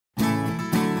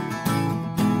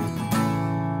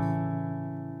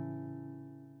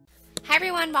Hi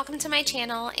everyone, welcome to my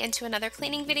channel and to another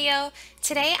cleaning video.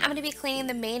 Today I'm going to be cleaning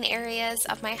the main areas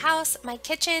of my house, my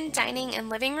kitchen, dining, and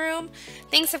living room.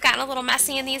 Things have gotten a little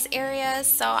messy in these areas,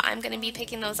 so I'm going to be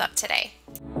picking those up today.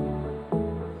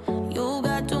 You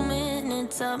got 2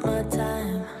 minutes of my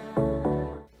time.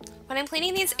 When I'm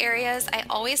cleaning these areas, I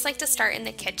always like to start in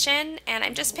the kitchen, and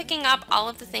I'm just picking up all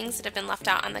of the things that have been left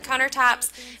out on the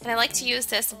countertops, and I like to use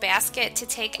this basket to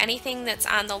take anything that's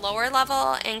on the lower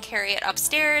level and carry it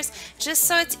upstairs, just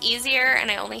so it's easier and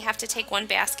I only have to take one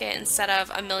basket instead of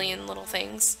a million little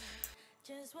things.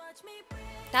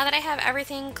 Now that I have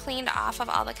everything cleaned off of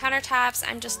all the countertops,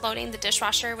 I'm just loading the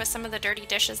dishwasher with some of the dirty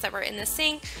dishes that were in the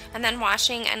sink and then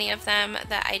washing any of them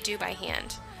that I do by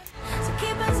hand. So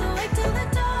keep us awake till the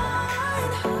dawn.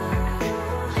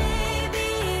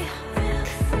 Baby, feel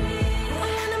free. I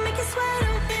wanna make you sweat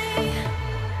on me.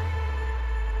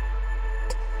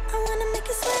 I wanna make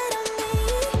you sweat on me.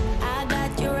 I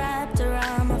got you wrapped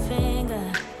around my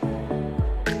finger,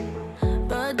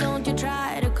 but don't you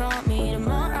try to call me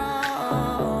tomorrow.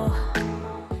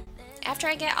 After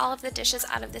I get all of the dishes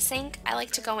out of the sink, I like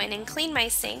to go in and clean my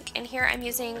sink, and here I'm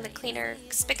using the cleaner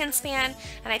Spick and Span,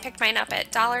 and I picked mine up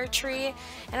at Dollar Tree,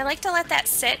 and I like to let that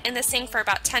sit in the sink for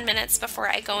about 10 minutes before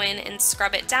I go in and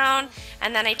scrub it down,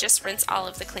 and then I just rinse all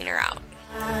of the cleaner out.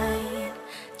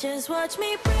 Just watch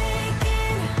me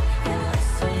breaking your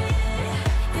sweat.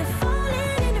 You're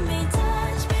falling into me,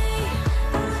 touch me,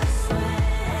 I swear.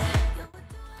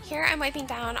 Here I'm wiping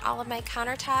down all of my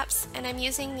countertops, and I'm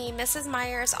using the Mrs.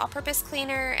 Meyer's all-purpose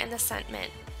cleaner and the scent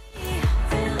mint. Feel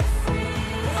free.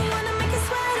 I wanna make you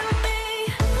sweat on me.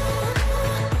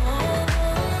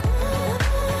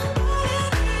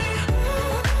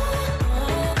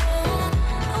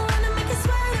 I wanna make you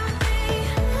sweat on me.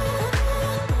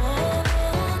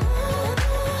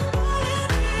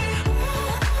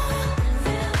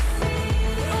 Feel free.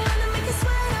 I wanna make you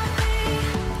sweat on me.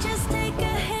 Just take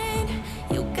a hint.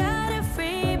 You got a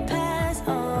free pass.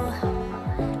 Oh,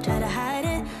 try to hide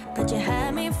it, but you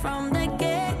had me from the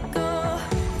get-go.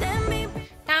 Let me.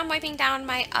 Now I'm wiping down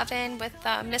my oven with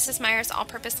the Mrs. Meyer's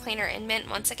all-purpose cleaner and mint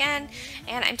once again,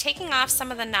 and I'm taking off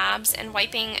some of the knobs and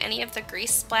wiping any of the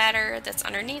grease splatter that's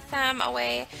underneath them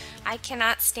away. I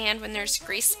cannot stand when there's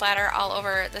grease splatter all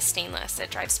over the stainless.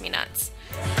 It drives me nuts.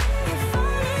 You're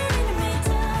falling into me,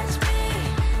 touch me,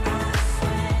 I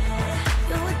swear.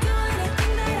 You would do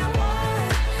anything that I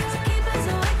want, so keep us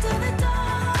awake till the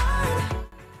dawn.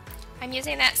 I'm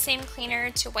using that same cleaner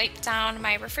to wipe down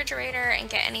my refrigerator and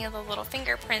get any of the little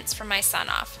fingerprints from my son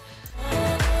off. I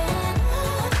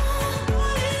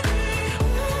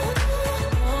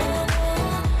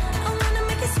wanna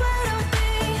make you sweat on me.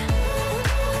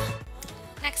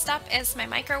 Next up is my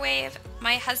microwave.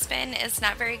 My husband is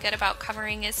not very good about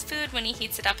covering his food when he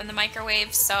heats it up in the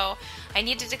microwave, so I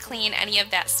needed to clean any of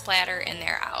that splatter in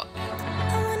there out.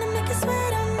 I wanna make you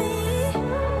sweat on me.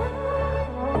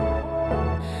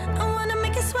 I wanna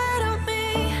make you sweat on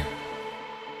me.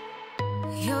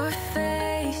 Your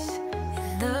face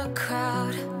in the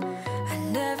crowd. I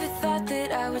never thought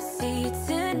that I would see you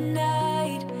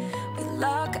tonight. We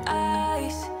lock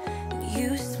eyes and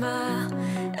you smile.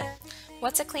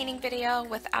 What's a cleaning video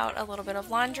without a little bit of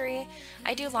laundry?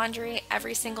 I do laundry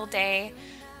every single day.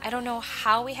 I don't know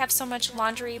how we have so much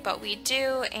laundry, but we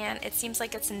do, and it seems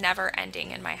like it's never ending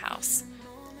in my house.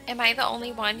 Am I the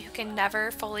only one who can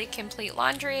never fully complete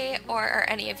laundry, or are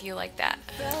any of you like that?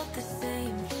 Felt the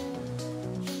same.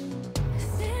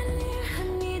 Standing here, I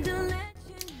need to let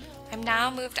you. I'm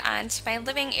now moved on to my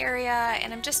living area,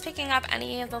 and I'm just picking up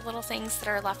any of the little things that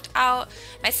are left out.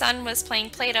 My son was playing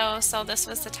Play-Doh, so this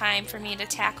was the time for me to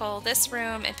tackle this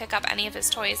room and pick up any of his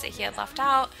toys that he had left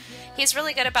out. He's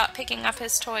really good about picking up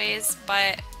his toys,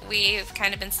 but we've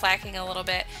kind of been slacking a little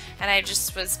bit, and I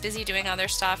just was busy doing other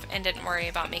stuff and didn't worry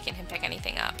about making him pick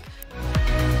anything up.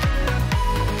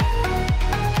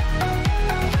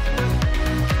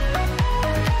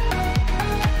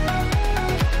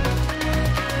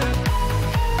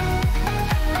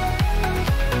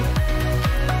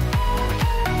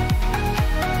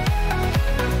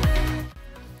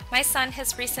 My son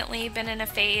has recently been in a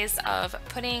phase of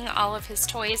putting all of his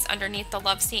toys underneath the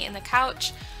love seat in the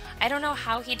couch. I don't know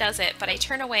how he does it, but I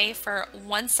turn away for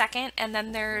 1 second and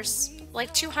then there's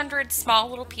like 200 small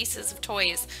little pieces of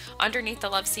toys underneath the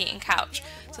love seat and couch.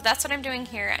 So that's what I'm doing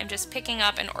here. I'm just picking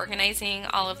up and organizing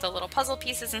all of the little puzzle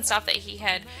pieces and stuff that he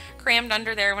had crammed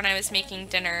under there when I was making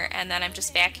dinner, and then I'm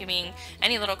just vacuuming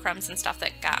any little crumbs and stuff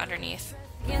that got underneath.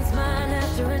 Against mine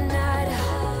after a night.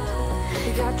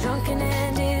 We got drunk and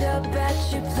ended up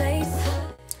at your place.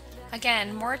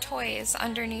 Again, more toys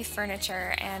underneath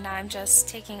furniture, and I'm just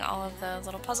taking all of the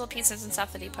little puzzle pieces and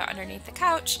stuff that he put underneath the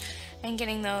couch and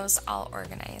getting those all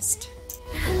organized.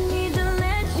 I need to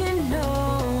let you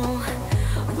know,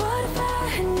 what if I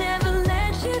had never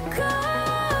let you go?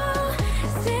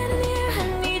 Standing here,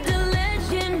 I need to let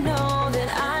you know that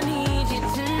I need you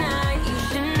tonight. You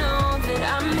should know that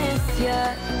I miss you.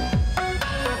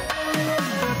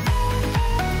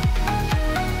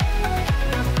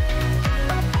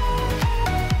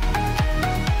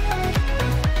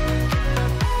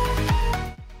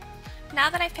 Now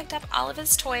that I've picked up all of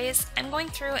his toys, I'm going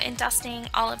through and dusting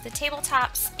all of the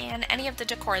tabletops and any of the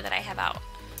decor that I have out.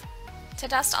 To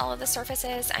dust all of the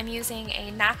surfaces, I'm using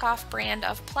a knockoff brand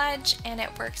of Pledge, and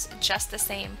it works just the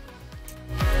same.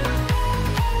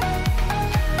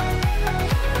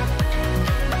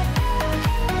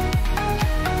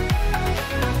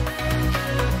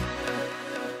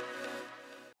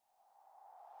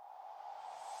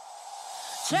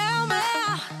 Tell me,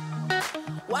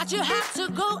 why'd you have to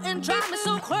go and drive me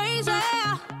so crazy?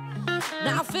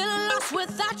 Now I'm feeling lost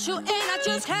without you, and I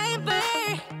just can't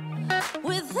be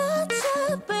without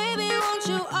you, baby. Want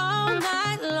you all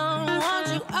night long, want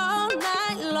you all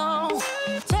night long.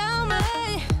 Tell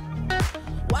me,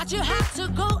 why'd you have to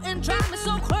go and drive me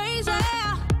so crazy?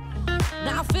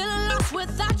 Now I'm feeling lost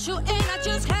without you, and I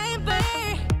just can't be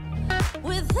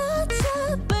without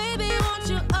you, baby. Want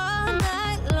you all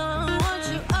night long, want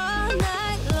you all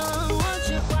night long, want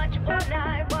you all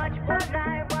night, watch all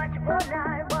night, watch all night, watch all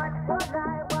night,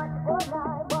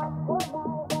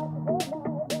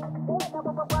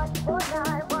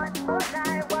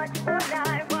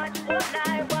 watch all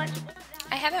night, watch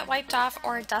I haven't wiped off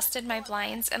or dusted my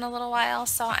blinds in a little while,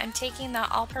 so I'm taking the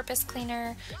all-purpose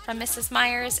cleaner from Mrs.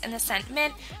 Meyer's in the scent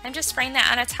Mint. I'm just spraying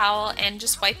that on a towel and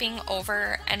just wiping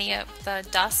over any of the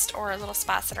dust or little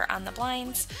spots that are on the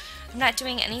blinds. I'm not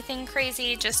doing anything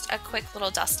crazy, just a quick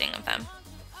little dusting of them.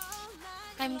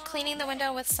 I'm cleaning the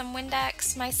window with some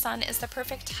Windex. My son is the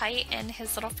perfect height and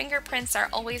his little fingerprints are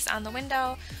always on the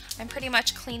window. I'm pretty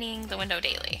much cleaning the window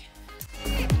daily.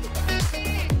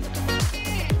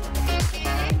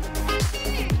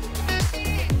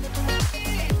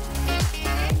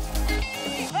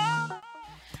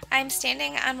 I'm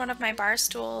standing on one of my bar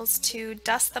stools to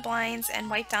dust the blinds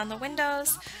and wipe down the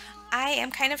windows. I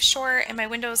am kind of short and my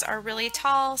windows are really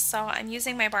tall, so I'm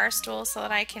using my bar stool so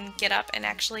that I can get up and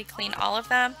actually clean all of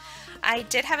them. I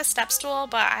did have a step stool,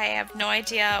 but I have no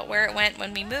idea where it went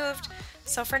when we moved,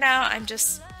 so for now I'm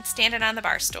just standing on the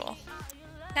bar stool.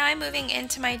 Now I'm moving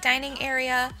into my dining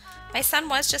area. My son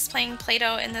was just playing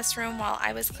Play-Doh in this room while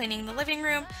I was cleaning the living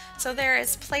room, so there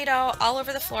is Play-Doh all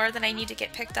over the floor that I need to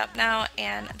get picked up now,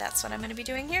 and that's what I'm going to be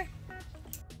doing here.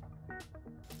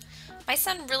 My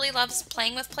son really loves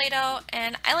playing with Play-Doh,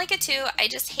 and I like it too. I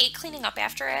just hate cleaning up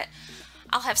after it.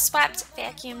 I'll have swept,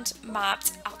 vacuumed,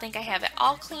 mopped, I'll think I have it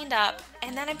all cleaned up,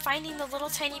 and then I'm finding the little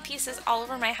tiny pieces all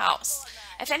over my house.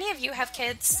 If any of you have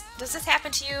kids, does this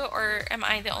happen to you, or am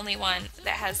I the only one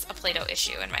that has a Play-Doh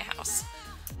issue in my house?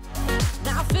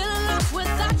 now I'm feeling lost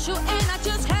without you, and I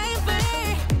just can't be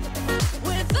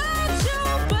without you,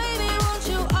 baby. Want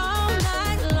you all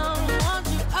night long, want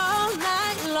you all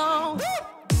night long.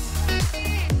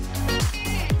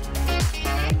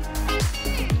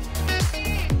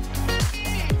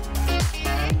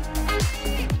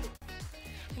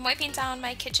 I'm wiping down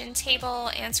my kitchen table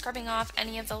and scrubbing off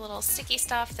any of the little sticky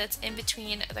stuff that's in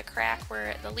between the crack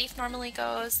where the leaf normally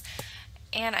goes.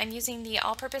 And I'm using the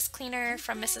all-purpose cleaner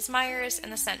from Mrs. Meyer's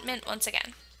in the scent Mint once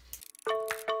again.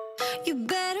 You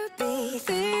better be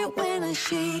there when I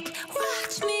shake.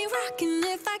 Watch me rockin'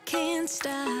 if I can't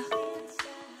stop.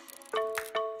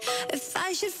 If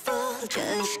I should fall,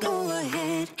 just go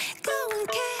ahead. Go and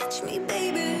catch me,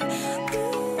 baby.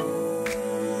 Ooh,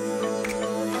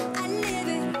 I live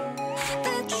it.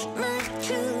 That's my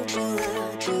true.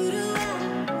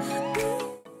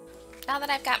 Now that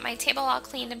I've got my table all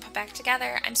cleaned and put back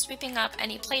together, I'm sweeping up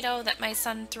any Play-Doh that my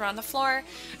son threw on the floor.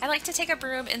 I like to take a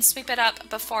broom and sweep it up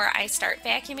before I start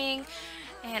vacuuming,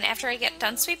 and after I get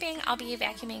done sweeping, I'll be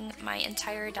vacuuming my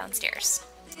entire downstairs.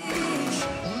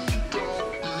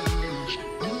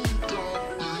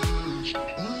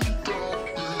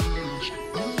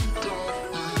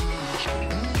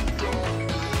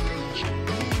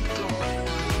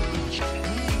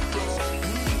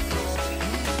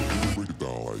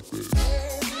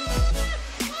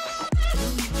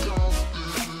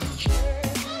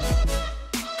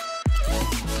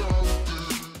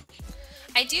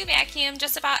 I do vacuum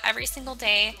just about every single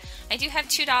day. I do have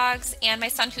 2 dogs and my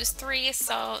son who's 3,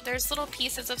 so there's little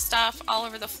pieces of stuff all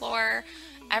over the floor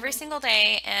every single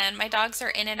day, and my dogs are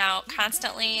in and out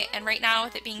constantly. And right now,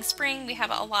 with it being spring, we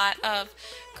have a lot of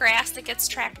grass that gets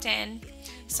tracked in,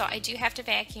 so I do have to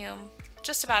vacuum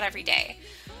just about every day.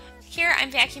 Here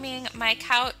I'm vacuuming my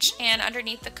couch and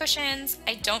underneath the cushions.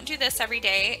 I don't do this every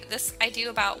day. This I do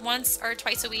about once or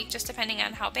twice a week, just depending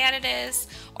on how bad it is,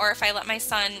 or if I let my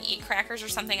son eat crackers or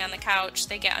something on the couch,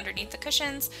 they get underneath the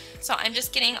cushions. So I'm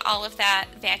just getting all of that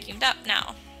vacuumed up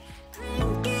now.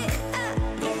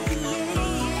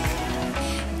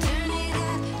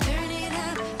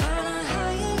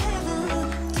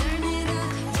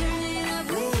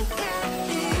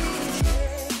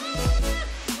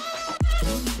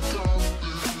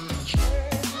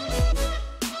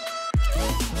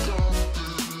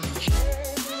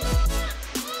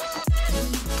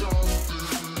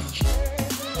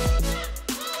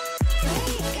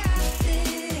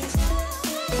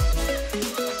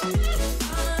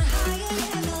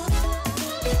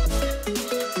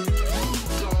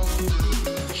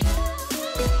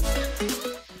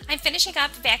 Finishing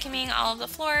up vacuuming all of the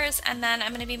floors, and then I'm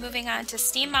going to be moving on to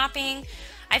steam mopping.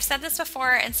 I've said this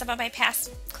before in some of my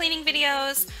past cleaning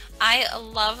videos. I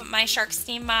love my Shark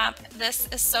Steam Mop. This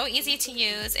is so easy to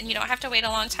use, and you don't have to wait a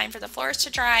long time for the floors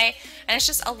to dry, and it's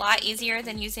just a lot easier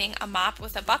than using a mop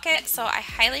with a bucket. So I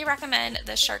highly recommend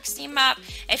the Shark Steam Mop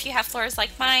if you have floors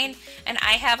like mine, and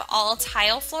I have all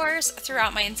tile floors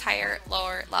throughout my entire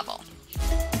lower level.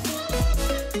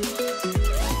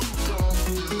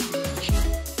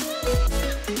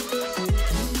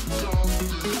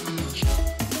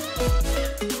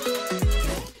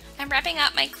 Wrapping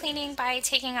up my cleaning by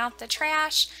taking out the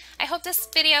trash. I hope this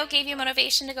video gave you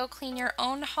motivation to go clean your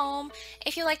own home.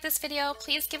 If you like this video,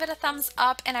 please give it a thumbs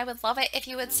up, and I would love it if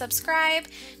you would subscribe.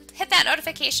 Hit that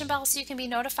notification bell so you can be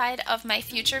notified of my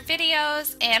future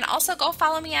videos, and also go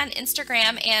follow me on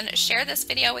Instagram and share this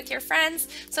video with your friends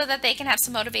so that they can have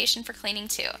some motivation for cleaning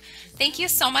too. Thank you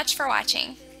so much for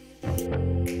watching.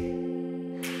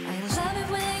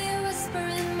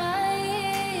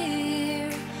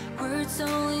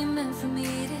 Only meant for me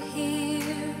to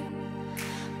hear.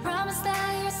 Promise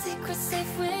that your secret's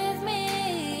safe with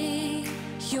me.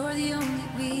 You're the only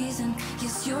reason.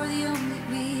 Yes, you're the only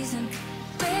reason.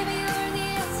 Baby, you're the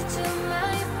answer to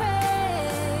my